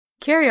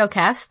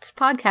Curiocast's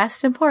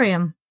Podcast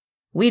Emporium.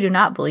 We do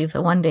not believe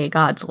the one-day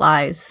gods'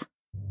 lies.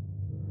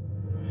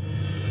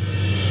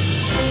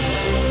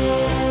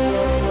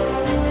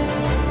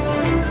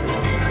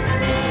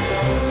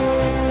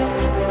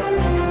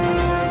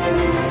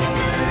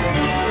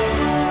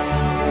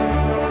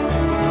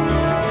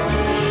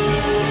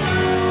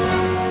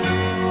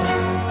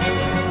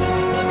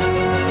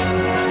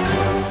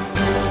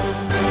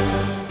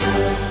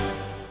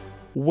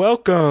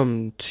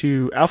 Welcome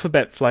to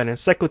Alphabet Flight, an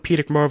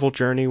encyclopedic Marvel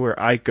journey where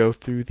I go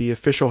through the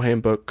official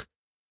handbook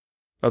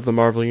of the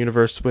Marvel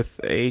Universe with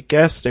a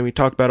guest, and we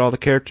talk about all the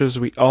characters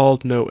we all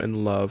know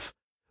and love.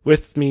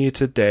 With me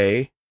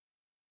today,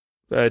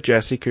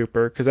 Jesse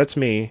Cooper, because that's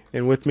me,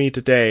 and with me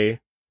today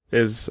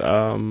is,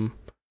 Ryan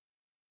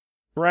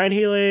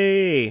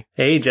Healy!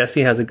 Hey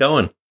Jesse, how's it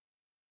going?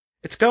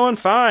 It's going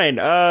fine.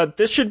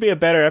 This should be a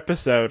better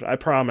episode, I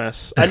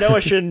promise. I know I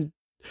shouldn't,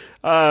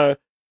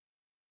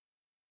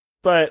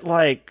 but,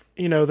 like,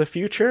 you know, the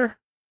future?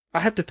 I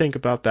have to think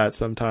about that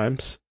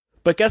sometimes.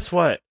 But guess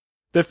what?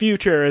 The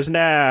future is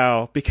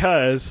now,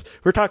 because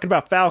we're talking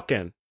about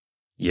Falcon.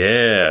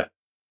 Yeah.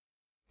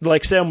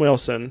 Like Sam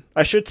Wilson.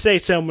 I should say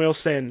Sam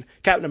Wilson,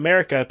 Captain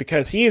America,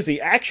 because he is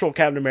the actual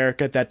Captain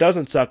America that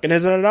doesn't suck and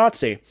isn't a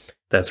Nazi.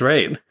 That's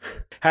right.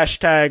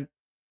 Hashtag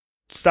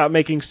stop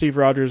making Steve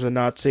Rogers a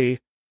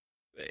Nazi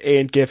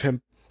and give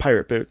him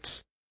pirate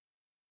boots.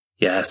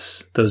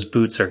 Yes, those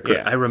boots are good.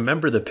 Yeah. I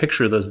remember the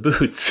picture of those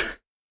boots.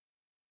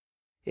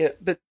 Yeah,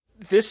 but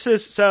this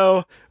is,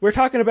 so, we're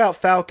talking about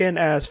Falcon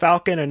as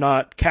Falcon and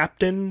not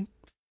Captain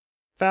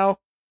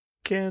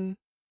Falcon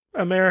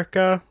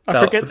America.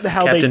 I forget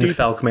how Captain they do.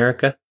 Falcon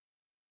America?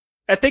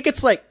 I think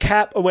it's like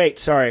Cap, oh wait,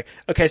 sorry.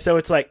 Okay, so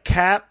it's like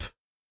Cap,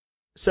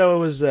 so it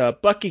was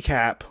Bucky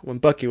Cap when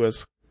Bucky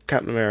was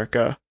Captain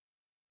America.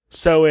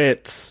 So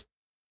it's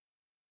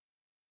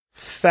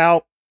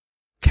Falcap.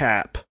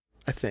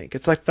 I think.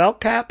 It's like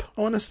Falcap,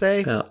 I want to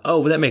say.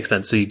 Oh, that makes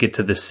sense. So you get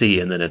to the C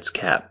and then it's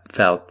Cap.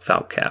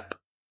 Falcap.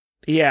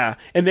 Yeah.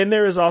 And then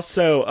there is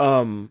also,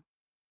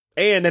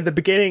 and at the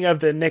beginning of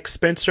the Nick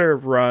Spencer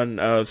run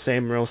of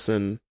Sam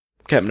Wilson,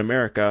 Captain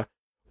America,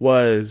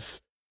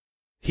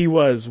 he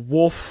was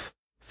Wolf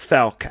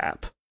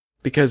Falcap.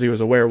 Because he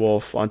was a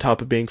werewolf on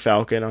top of being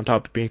Falcon, on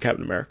top of being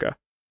Captain America.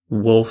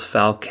 Wolf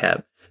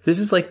Falcap.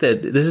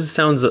 This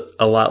sounds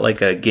a lot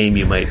like a game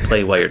you might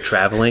play while you're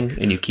traveling,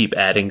 and you keep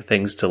adding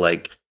things to,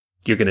 like,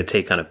 you're going to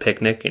take on a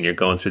picnic, and you're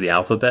going through the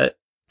alphabet,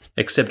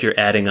 except you're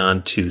adding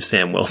on to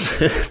Sam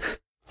Wilson.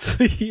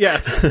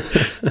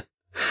 Yes.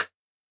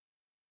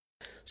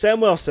 Sam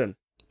Wilson,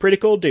 pretty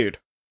cool dude.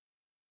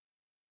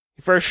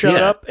 He first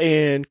showed up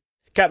in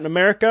Captain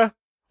America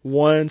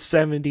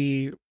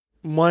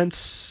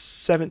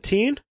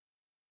 117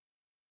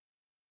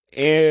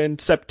 in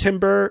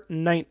September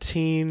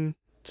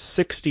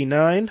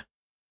 1969,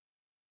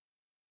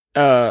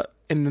 and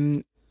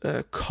then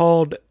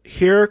called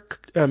Here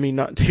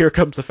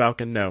Comes the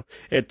Falcon. No,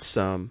 it's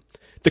The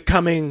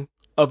Coming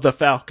of the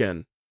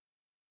Falcon.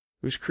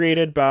 It was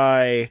created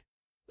by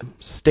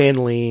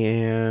Stan Lee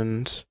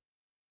and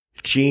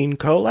Gene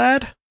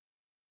Colad.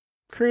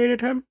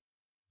 Created him.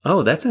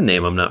 Oh, that's a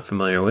name I'm not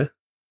familiar with.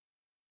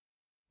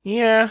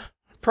 Yeah,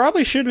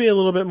 probably should be a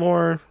little bit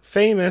more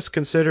famous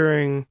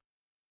considering,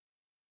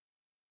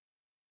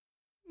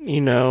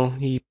 you know,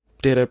 he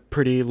did a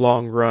pretty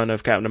long run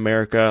of Captain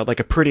America, like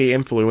a pretty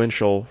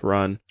influential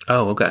run.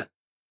 Oh, okay.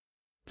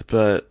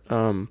 But,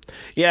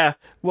 yeah,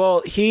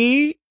 well,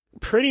 he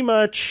pretty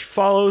much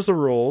follows the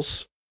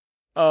rules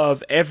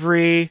of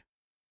every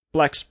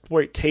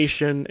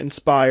blaxploitation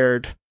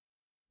inspired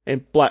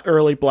and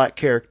early black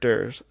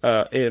characters,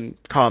 in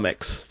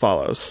comics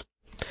follows.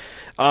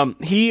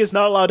 He is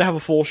not allowed to have a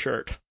full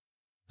shirt.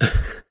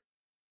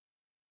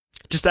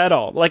 Just at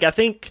all. Like, I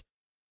think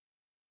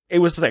it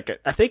was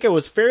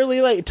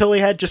fairly late until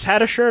he just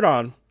had a shirt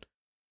on.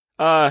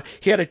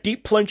 He had a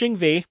deep plunging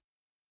V.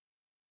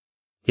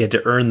 He had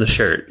to earn the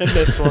shirt. In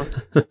this one.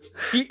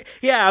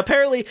 Yeah,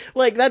 apparently,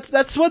 like,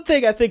 that's one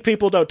thing I think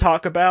people don't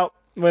talk about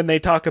when they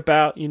talk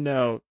about, you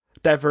know,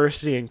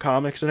 diversity in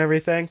comics and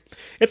everything.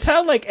 It's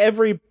how, like,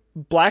 every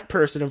black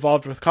person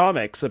involved with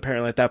comics,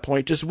 apparently at that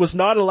point, just was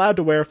not allowed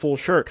to wear a full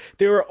shirt.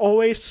 They were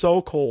always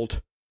so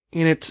cold.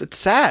 And it's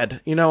sad,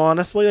 you know,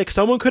 honestly. Like,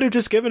 someone could have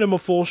just given him a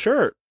full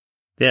shirt.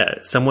 Yeah,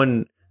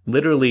 someone,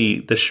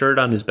 literally, the shirt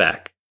on his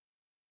back.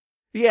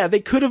 Yeah, they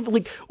could have,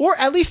 like, or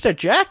at least a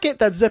jacket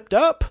that zipped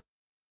up,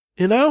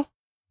 you know?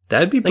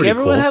 That'd be pretty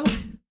cool.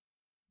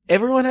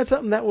 Everyone had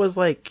something that was,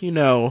 like, you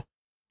know,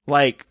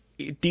 like,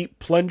 deep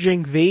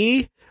plunging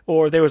V,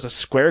 or there was a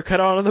square cut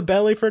on the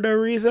belly for no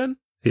reason.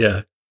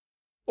 Yeah.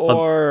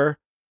 Or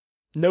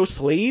no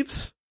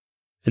sleeves.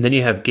 And then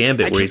you have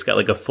Gambit, where he's got,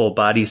 like, a full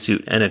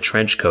bodysuit and a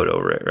trench coat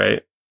over it,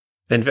 right?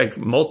 In fact,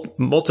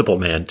 multiple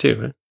man,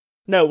 too, right?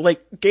 No,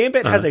 like,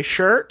 Gambit has a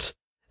shirt,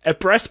 a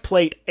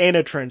breastplate, and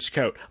a trench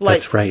coat. Like,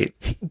 that's right.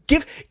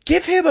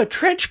 Give him a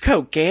trench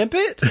coat,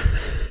 Gambit!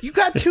 You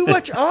got too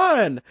much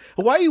on!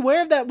 Why are you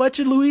wearing that much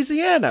in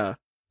Louisiana?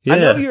 Yeah. I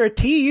know you're a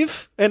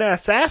thief and an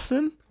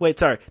assassin. Wait,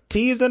 sorry.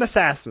 Thieves and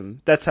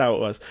Assassin. That's how it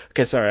was.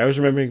 Okay, sorry. I was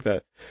remembering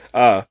the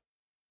A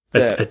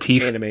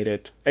thief.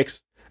 animated.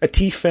 A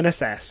Thief and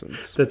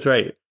Assassins. That's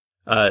right.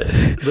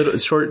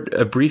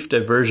 A brief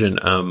diversion.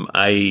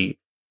 I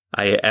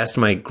asked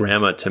my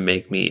grandma to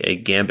make me a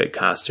Gambit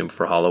costume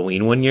for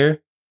Halloween one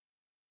year.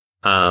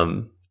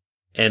 And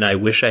I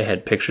wish I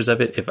had pictures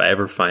of it. If I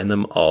ever find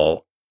them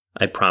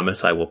I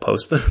promise I will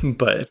post them.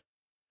 But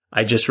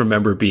I just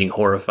remember being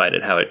horrified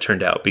at how it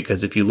turned out,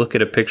 because if you look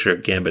at a picture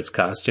of Gambit's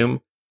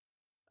costume,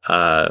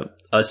 a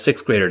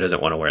 6th grader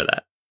doesn't want to wear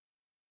that.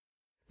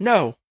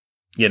 No.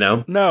 You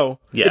know? No.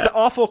 Yeah. It's an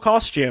awful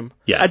costume.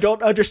 Yes. I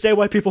don't understand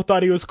why people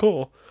thought he was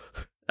cool.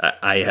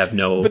 I have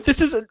no But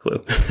this is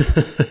clue.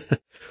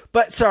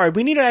 But sorry,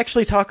 we need to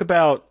actually talk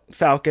about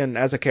Falcon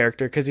as a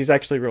character, because he's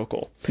actually real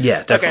cool.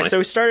 Yeah, definitely. Okay, so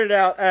he started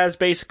out as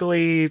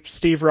basically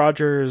Steve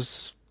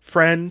Rogers'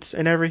 friend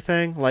and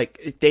everything.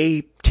 Like,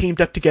 they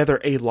teamed up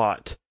together a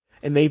lot,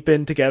 and they've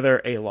been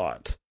together a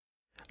lot.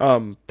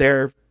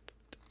 They're,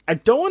 I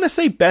don't want to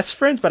say best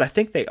friends, but I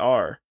think they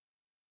are.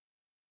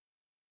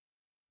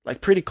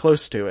 Like, pretty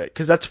close to it,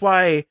 because that's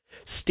why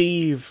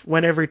Steve,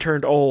 whenever he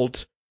turned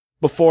old,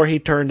 before he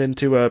turned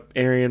into a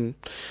Aryan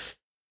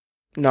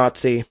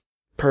Nazi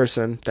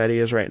person that he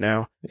is right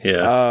now,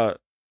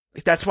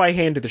 that's why he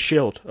handed the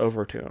shield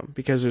over to him,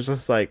 because there's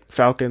just like,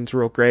 Falcon's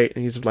real great,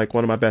 and he's like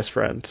one of my best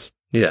friends.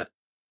 Yeah.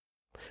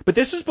 But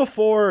this is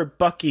before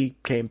Bucky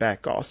came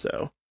back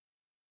also.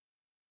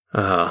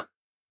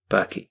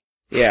 Bucky.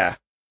 Yeah.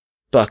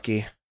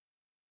 Bucky.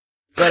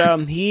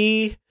 But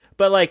he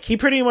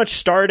pretty much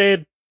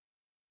started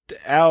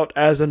out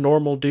as a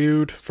normal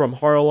dude from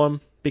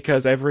Harlem,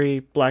 because every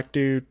black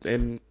dude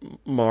in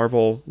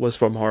Marvel was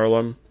from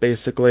Harlem,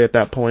 basically, at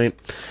that point.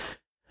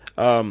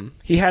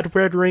 He had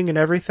Red Ring and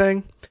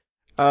everything.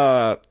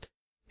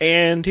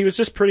 And he was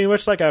just pretty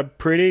much like a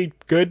pretty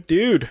good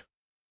dude.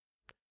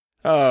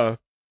 There's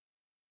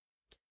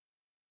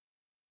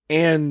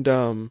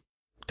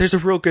a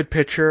real good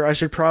picture.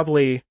 It's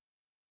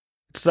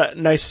that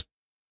nice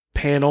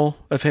panel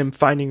of him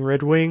finding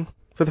Red Wing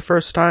for the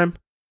first time.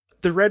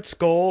 The Red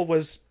Skull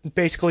was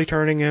basically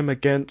turning him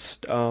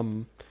against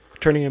Captain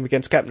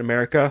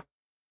America,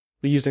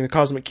 using the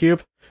Cosmic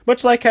Cube,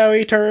 much like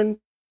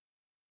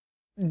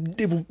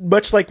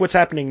what's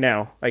happening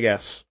now, I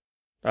guess.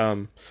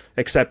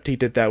 Except he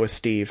did that with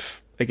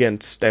Steve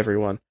against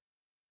everyone.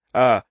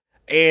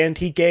 And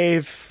he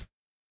gave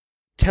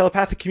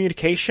telepathic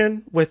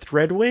communication with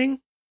Red Wing,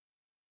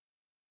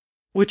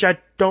 which I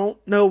don't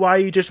know why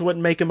you just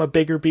wouldn't make him a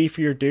bigger,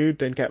 beefier dude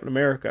than Captain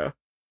America.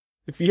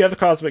 If you have the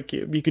Cosmic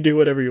Cube, you can do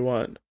whatever you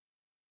want.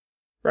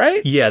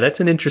 Right? Yeah, that's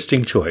an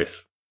interesting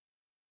choice.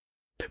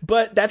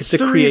 But that's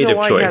the reason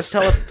why he has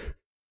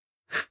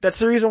that's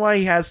the reason why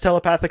he has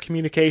telepathic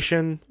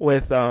communication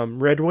with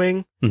Red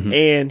Wing,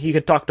 and he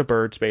can talk to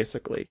birds,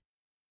 basically.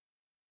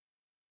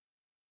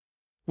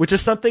 Which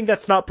is something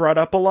that's not brought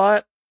up a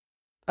lot,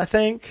 I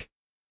think.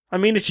 I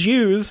mean, it's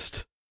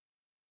used.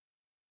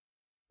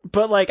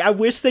 But, like, I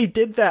wish they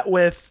did that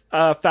with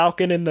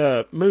Falcon in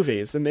the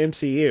movies, in the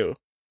MCU.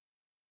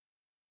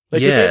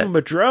 Like, They gave him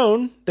a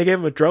drone. They gave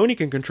him a drone he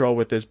can control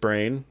with his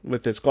brain,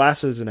 with his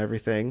glasses and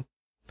everything.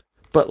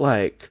 But,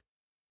 like,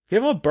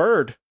 give him a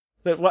bird.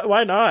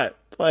 Why not?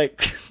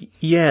 Like,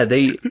 yeah,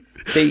 they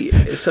gave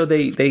him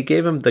they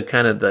gave him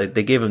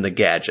the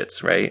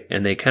gadgets, right?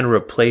 And they kind of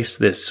replaced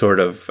this sort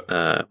of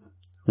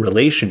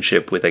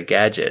relationship with a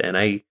gadget. And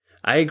I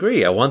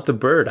agree. I want the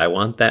bird. I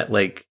want that,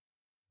 like,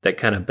 that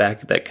kind of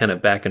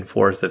back and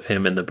forth of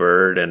him and the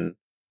bird. And,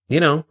 you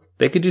know,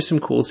 they could do some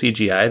cool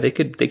CGI. They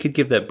could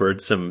give that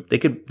bird some. They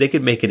could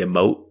make it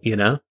emote. You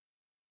know?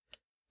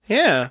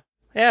 Yeah.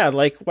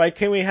 Like, why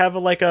can't we have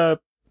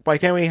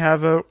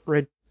a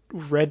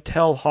red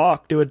tail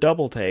hawk do a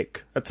double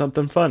take? That's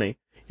something funny,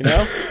 you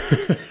know?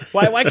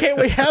 Why can't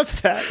we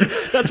have that?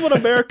 That's what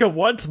America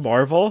wants,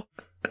 Marvel.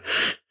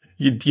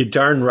 You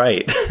darn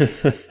right.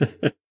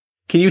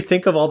 Can you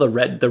think of all the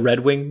Red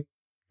Wing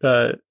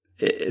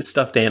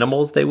stuffed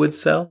animals they would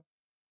sell?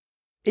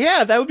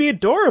 Yeah, that would be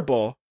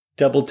adorable.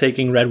 Double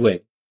taking Red Wing.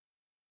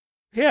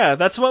 Yeah,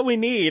 that's what we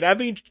need. I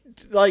mean,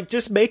 like,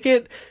 just make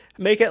it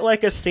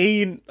like a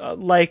scene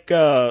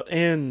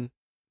in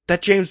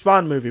that James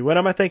Bond movie. What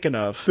am I thinking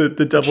of? The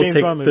double take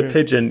the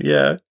pigeon,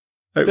 yeah.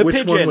 Which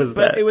pigeon, one was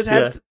that?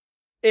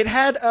 It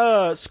had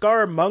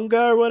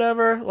Scaramanga or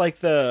whatever, like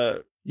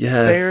the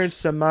Baron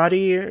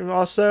Samedi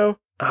also.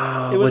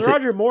 Oh, it was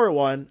Roger Moore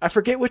one. I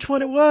forget which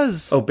one it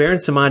was. Oh, Baron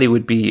Samedi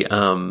would be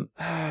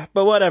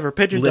but whatever,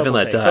 pigeon Live and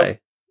Let Die,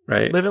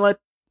 right? Live and Let,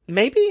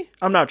 maybe?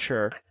 I'm not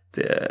sure.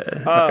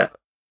 Okay.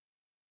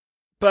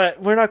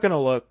 But we're not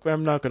gonna look.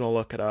 I'm not gonna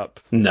look it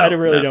up. No, I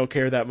don't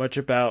care that much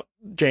about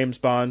James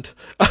Bond.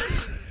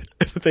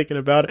 Thinking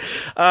about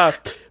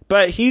it,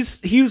 but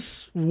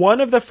he's one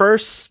of the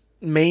first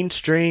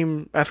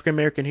mainstream African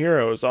American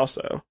heroes,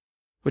 also,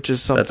 which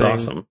is something.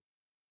 That's awesome.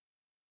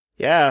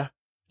 Yeah.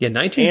 Yeah,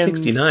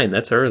 1969.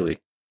 That's early.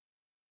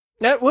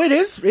 Well, it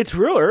is. It's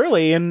real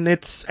early, and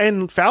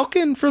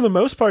Falcon for the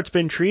most part's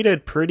been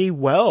treated pretty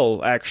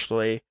well,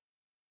 actually.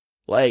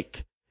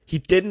 Like, he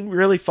didn't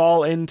really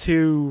fall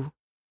into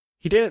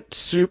he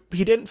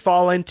didn't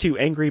fall into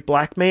angry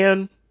black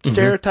man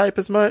stereotype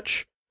as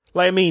much.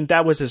 Like, I mean,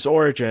 that was his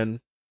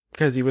origin,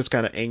 because he was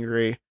kind of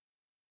angry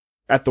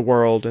at the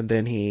world, and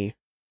then he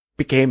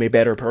became a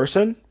better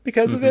person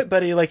because of it.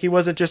 But he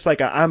wasn't just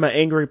like I'm an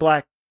angry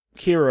black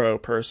hero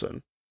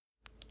person,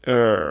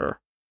 and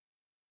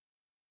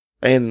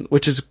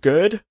which is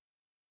good.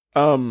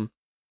 And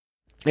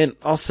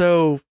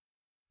also,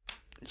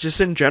 just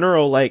in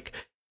general, like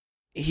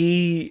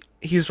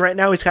he's right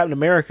now he's Captain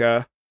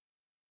America,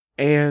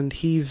 and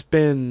he's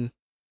been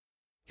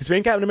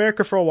Captain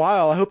America for a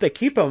while. I hope they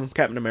keep him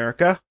Captain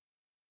America.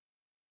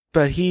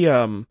 But he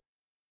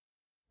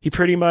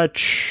pretty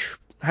much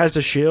has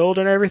a shield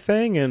and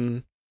everything,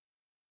 and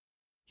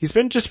he's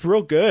been just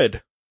real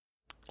good.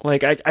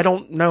 Like, I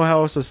don't know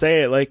how else to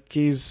say it. Like,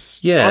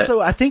 he's also,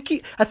 I think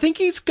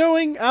he's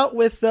going out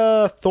with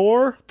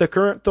Thor, the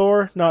current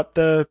Thor, not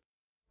the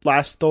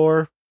last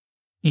Thor.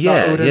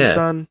 Yeah, not Odin's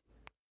son.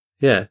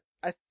 Yeah.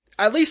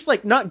 At least,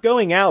 like, not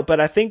going out, but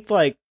I think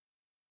like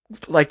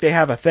they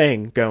have a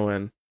thing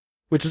going,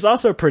 which is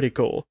also pretty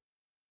cool.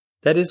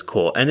 That is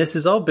cool. And this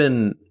has all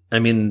been, I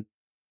mean,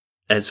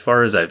 as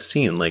far as I've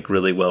seen, like,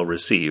 really well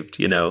received,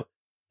 you know,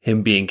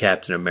 him being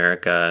Captain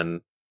America.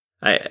 And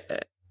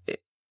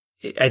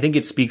I think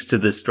it speaks to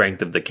the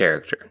strength of the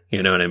character,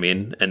 you know what I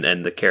mean?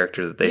 And the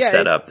character that they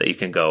set up, that you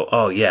can go,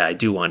 oh yeah, I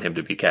do want him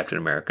to be Captain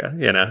America,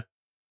 you know?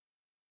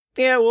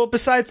 Yeah, well,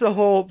 besides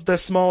the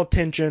small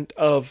tangent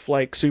of,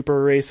 like,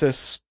 super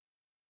racist,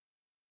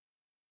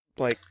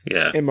 like,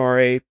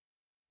 MRA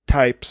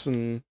types,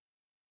 and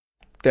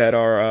that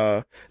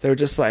are, they're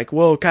just like,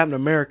 well, Captain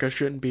America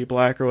shouldn't be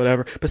black or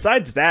whatever.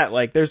 Besides that,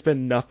 like, there's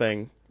been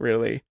nothing,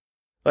 really.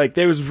 Like,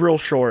 it was real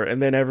short,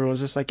 and then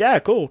everyone's just like, yeah,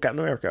 cool, Captain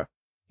America.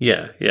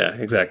 Yeah,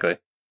 exactly.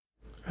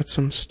 That's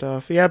some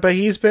stuff. Yeah, but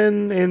he's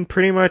been in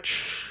pretty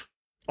much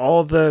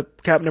all the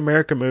Captain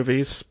America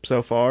movies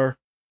so far.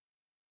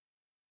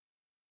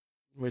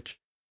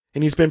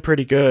 And he's been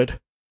pretty good.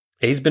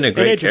 He's been a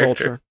great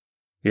character.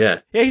 Yeah.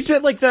 Yeah, he's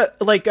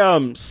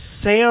been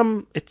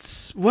Sam,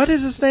 what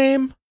is his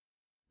name?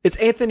 It's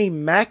Anthony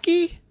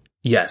Mackie?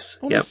 Yes.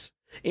 Yep.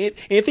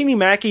 Anthony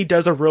Mackie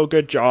does a real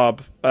good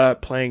job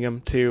playing him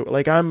too.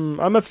 Like,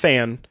 I'm a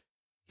fan.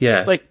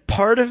 Yeah. Like,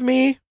 part of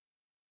me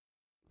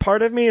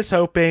is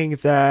hoping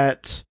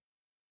that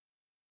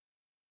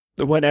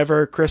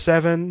whenever Chris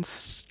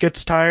Evans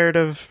gets tired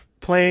of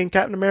playing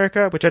Captain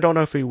America, which I don't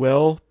know if he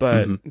will,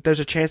 but there's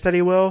a chance that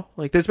he will.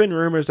 Like, there's been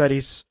rumors that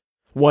he's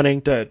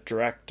wanting to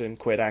direct and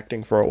quit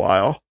acting for a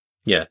while.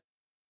 Yeah.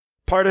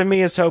 Part of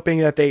me is hoping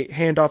that they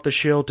hand off the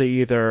shield to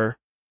either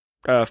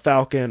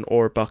Falcon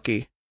or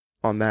Bucky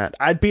on that.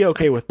 I'd be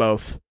okay with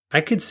both.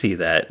 I could see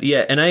that.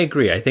 Yeah, and I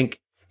agree. I think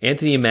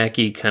Anthony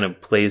Mackie kind of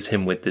plays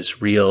him with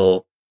this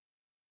real,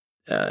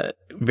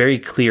 very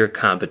clear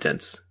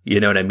competence.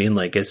 You know what I mean?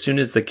 Like, as soon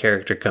as the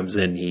character comes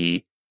in,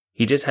 he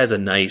just has a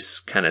nice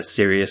kind of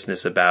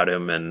seriousness about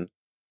him, and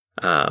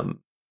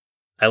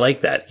I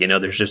like that. You know,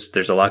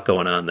 there's a lot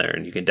going on there,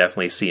 and you can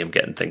definitely see him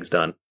getting things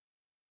done.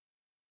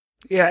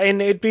 Yeah,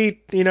 and it'd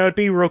be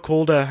real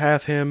cool to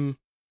have him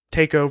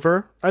take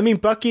over. I mean,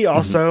 Bucky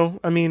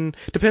also. I mean,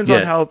 depends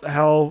on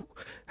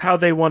how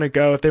they want to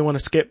go. If they want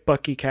to skip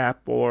Bucky Cap,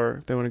 or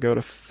if they want to go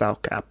to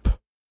Falcap.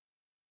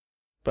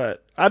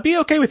 But I'd be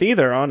okay with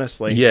either,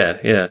 honestly.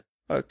 Yeah.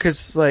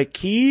 Because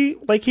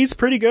he's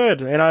pretty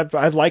good, and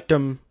I've liked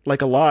him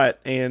like a lot,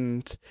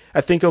 and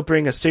I think he'll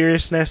bring a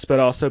seriousness, but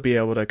also be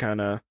able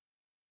to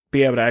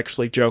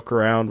actually joke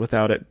around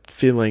without it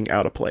feeling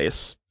out of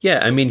place. Yeah,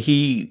 I mean,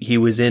 he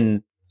was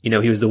in, you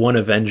know, he was the one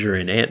Avenger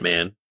in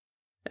Ant-Man,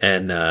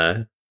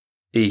 and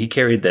he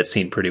carried that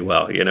scene pretty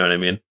well. You know what I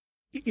mean?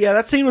 Yeah,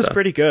 that scene was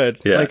pretty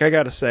good. Yeah. Like, I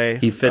gotta say,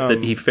 he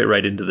fit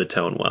right into the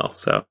tone well.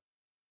 So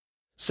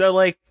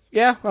like.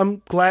 Yeah,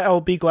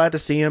 I'll be glad to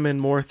see him in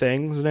more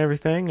things and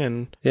everything,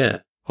 and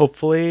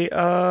hopefully,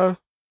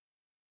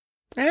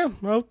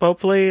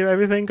 hopefully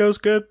everything goes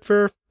good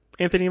for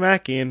Anthony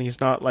Mackie, and he's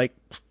not like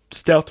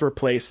stealth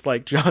replaced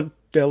like Don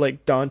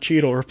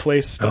Cheadle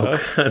replaced.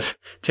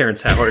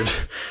 Terrence Howard.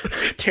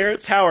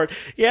 Terrence Howard,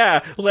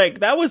 yeah, like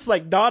that was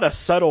like not a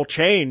subtle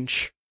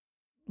change.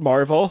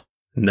 Marvel,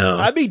 no,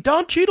 I mean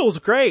Don Cheadle's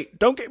great.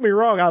 Don't get me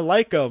wrong, I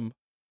like him.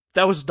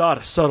 That was not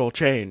a subtle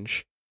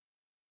change.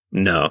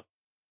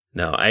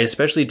 No, I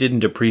especially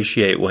didn't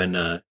appreciate when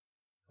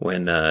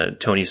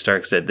Tony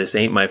Stark said, "This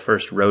ain't my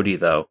first roadie,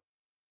 though."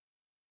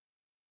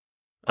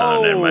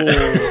 Oh, never mind.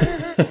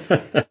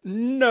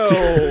 No.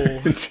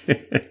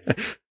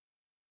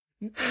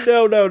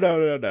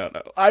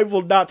 No. I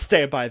will not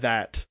stand by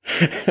that.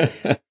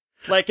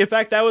 Like, in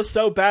fact, that was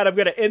so bad, I'm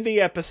going to end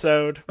the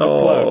episode with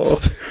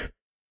blows.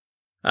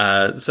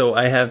 So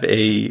I have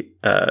a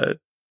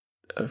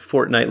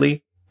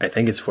fortnightly. I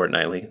think it's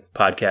fortnightly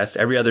podcast.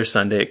 Every other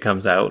Sunday it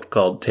comes out,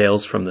 called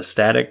Tales from the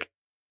Static,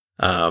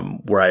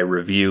 where I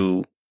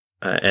review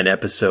an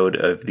episode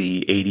of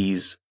the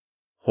 80s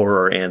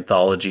horror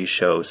anthology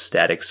show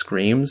Static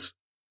Screams.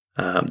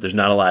 There's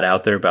not a lot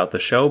out there about the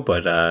show,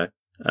 but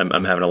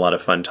I'm having a lot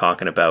of fun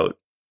talking about,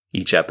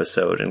 each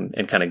episode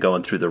and kind of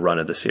going through the run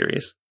of the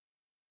series.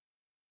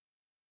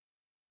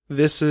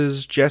 This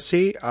is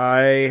Jesse.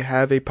 I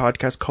have a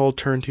podcast called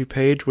Turn to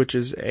Page, which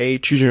is a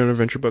Choose Your Own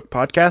Adventure book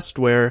podcast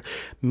where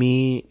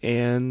me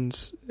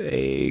and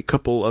a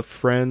couple of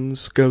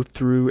friends go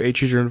through a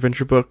Choose Your Own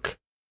Adventure book.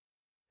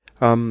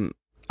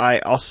 I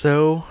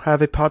also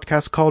have a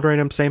podcast called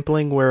Random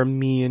Sampling where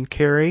me and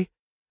Carrie,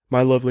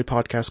 my lovely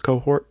podcast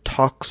cohort,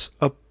 talks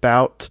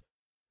about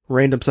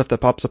random stuff that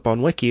pops up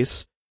on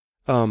wikis.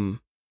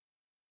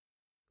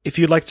 If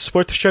you'd like to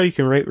support the show, you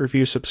can rate,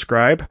 review,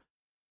 subscribe.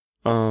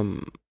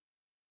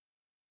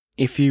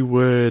 If you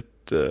would,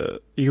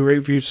 you rate,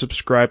 review,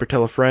 subscribe, or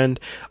tell a friend.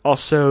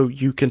 Also,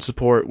 you can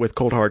support with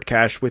cold hard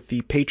cash with the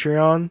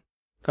Patreon,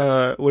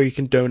 where you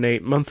can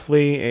donate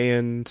monthly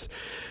and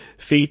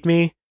feed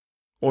me,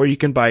 or you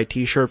can buy a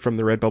t-shirt from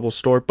the Redbubble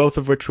store, both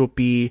of which will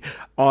be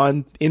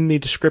in the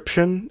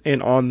description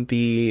and on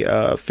the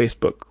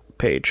Facebook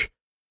page.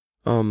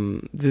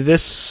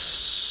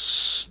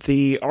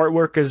 The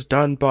artwork is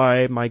done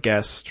by my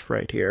guest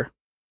right here.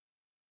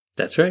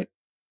 That's right.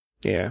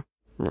 Yeah,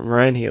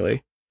 Ryan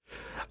Healy.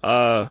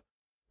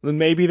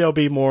 Maybe there'll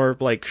be more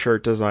like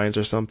shirt designs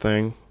or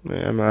something.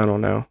 I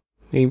don't know.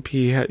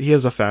 He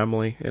has a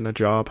family and a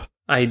job.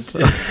 And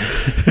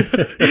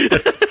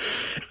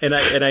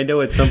I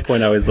know at some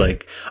point I was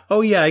like,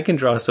 oh yeah, I can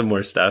draw some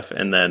more stuff,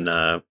 and then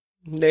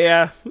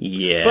yeah.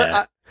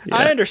 But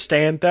I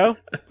understand though.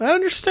 I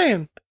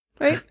understand.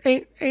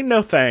 Ain't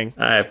no thing.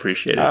 I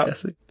appreciate it,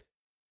 Jesse.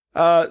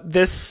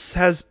 This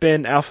has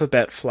been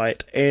Alphabet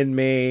Flight, and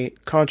may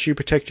Khonshu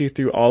protect you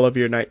through all of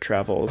your night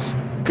travels.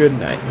 Good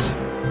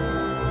night.